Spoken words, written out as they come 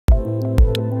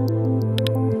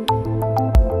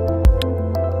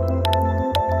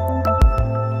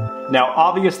Now,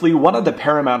 obviously, one of the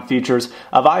paramount features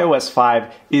of iOS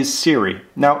 5 is Siri.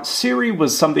 Now, Siri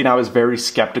was something I was very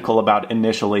skeptical about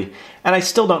initially, and I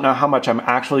still don't know how much I'm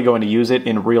actually going to use it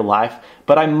in real life,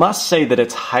 but I must say that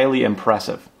it's highly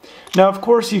impressive. Now, of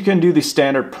course, you can do the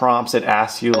standard prompts it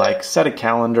asks you, like set a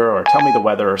calendar or tell me the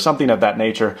weather or something of that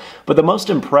nature, but the most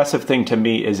impressive thing to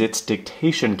me is its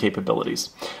dictation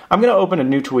capabilities. I'm going to open a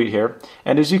new tweet here,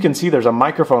 and as you can see, there's a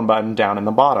microphone button down in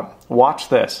the bottom. Watch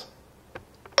this.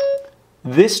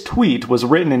 This tweet was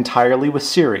written entirely with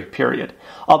Siri, period.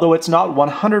 Although it's not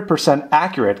 100%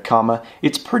 accurate, comma,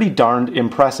 it's pretty darned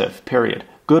impressive, period.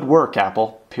 Good work,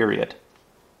 Apple, period.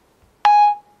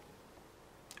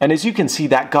 And as you can see,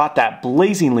 that got that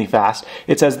blazingly fast.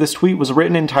 It says this tweet was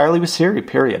written entirely with Siri,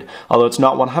 period. Although it's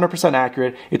not 100%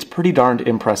 accurate, it's pretty darned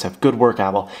impressive. Good work,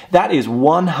 Apple. That is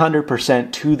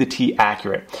 100% to the T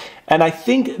accurate. And I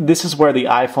think this is where the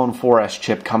iPhone 4S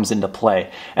chip comes into play.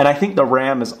 And I think the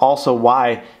RAM is also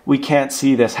why we can't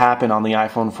see this happen on the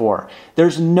iPhone 4.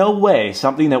 There's no way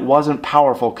something that wasn't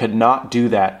powerful could not do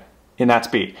that in that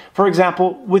speed. For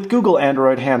example, with Google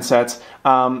Android handsets,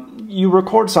 you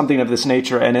record something of this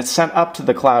nature and it's sent up to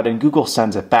the cloud and Google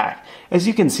sends it back. As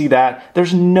you can see that,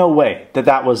 there's no way that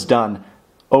that was done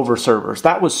over servers.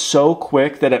 That was so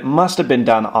quick that it must have been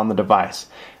done on the device.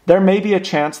 There may be a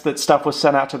chance that stuff was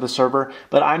sent out to the server,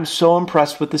 but I'm so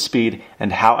impressed with the speed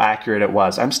and how accurate it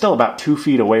was. I'm still about 2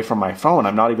 feet away from my phone.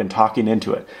 I'm not even talking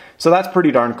into it. So that's pretty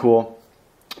darn cool.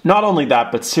 Not only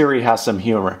that, but Siri has some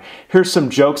humor. Here's some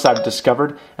jokes I've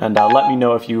discovered, and let me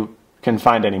know if you can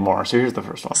find any more. So here's the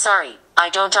first one. Sorry, I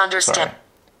don't understand.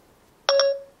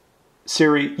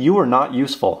 Siri, you are not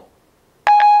useful.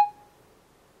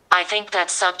 I think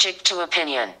that's subject to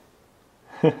opinion.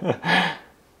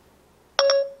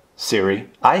 Siri,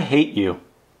 I hate you.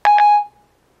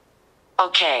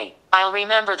 Okay, I'll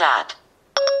remember that.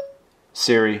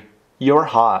 Siri, you're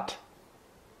hot.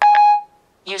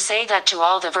 You say that to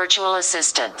all the virtual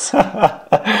assistants.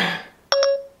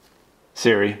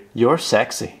 Siri, you're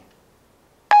sexy.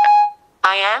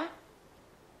 I am?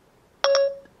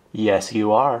 Yes,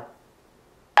 you are.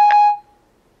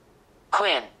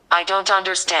 Quinn, I don't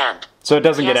understand. So it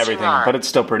doesn't get Yes, you everything, are. but it's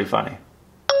still pretty funny.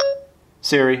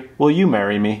 Siri, will you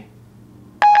marry me?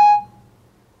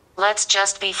 Let's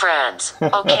just be friends,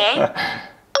 okay?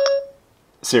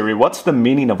 Siri, what's the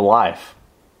meaning of life?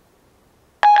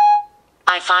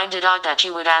 I find it odd that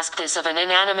you would ask this of an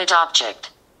inanimate object.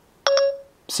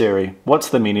 Siri, what's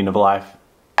the meaning of life?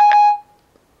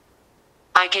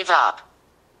 I give up.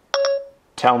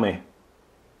 Tell me.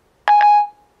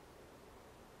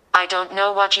 I don't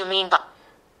know what you mean by...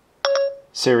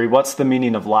 Siri, what's the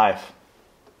meaning of life?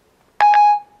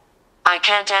 I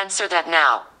can't answer that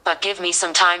now, but give me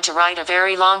some time to write a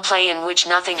very long play in which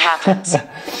nothing happens.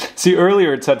 See,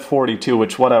 earlier it said 42,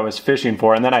 which is what I was fishing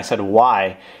for, and then I said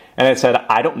why, and it said,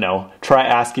 I don't know, try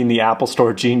asking the Apple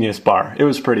Store Genius Bar. It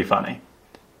was pretty funny.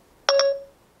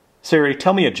 Siri,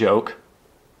 tell me a joke.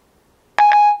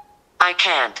 I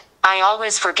can't. I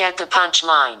always forget the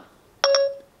punchline.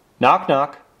 Knock,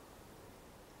 knock.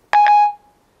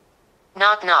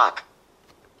 Knock, knock.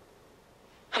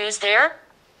 Who's there?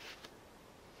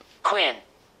 Quinn.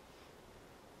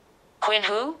 Quinn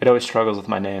who? It always struggles with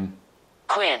my name.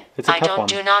 Quinn. It's a I tough don't one.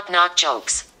 do knock, knock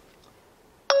jokes.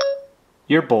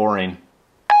 You're boring.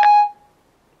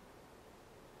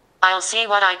 I'll see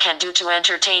what I can do to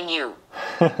entertain you.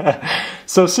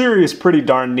 So Siri is pretty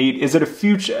darn neat. Is it a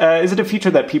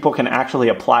feature that people can actually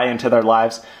apply into their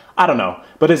lives? I don't know.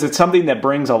 But is it something that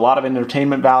brings a lot of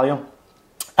entertainment value?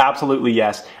 Absolutely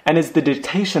yes. And is the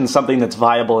dictation something that's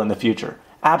viable in the future?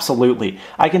 Absolutely.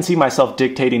 I can see myself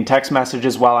dictating text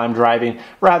messages while I'm driving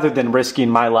rather than risking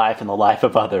my life and the life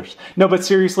of others. No, but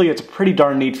seriously, it's a pretty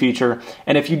darn neat feature.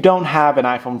 And if you don't have an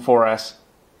iPhone 4S,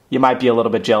 you might be a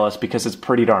little bit jealous because it's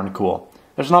pretty darn cool.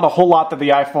 There's not a whole lot that the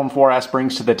iPhone 4S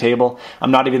brings to the table.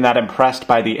 I'm not even that impressed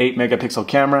by the 8 megapixel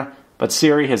camera, but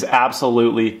Siri has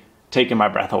absolutely taken my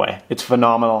breath away. It's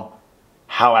phenomenal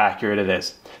how accurate it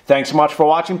is. Thanks so much for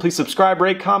watching. Please subscribe,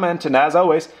 rate, comment, and as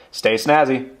always, stay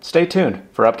snazzy. Stay tuned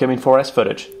for upcoming 4S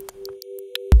footage.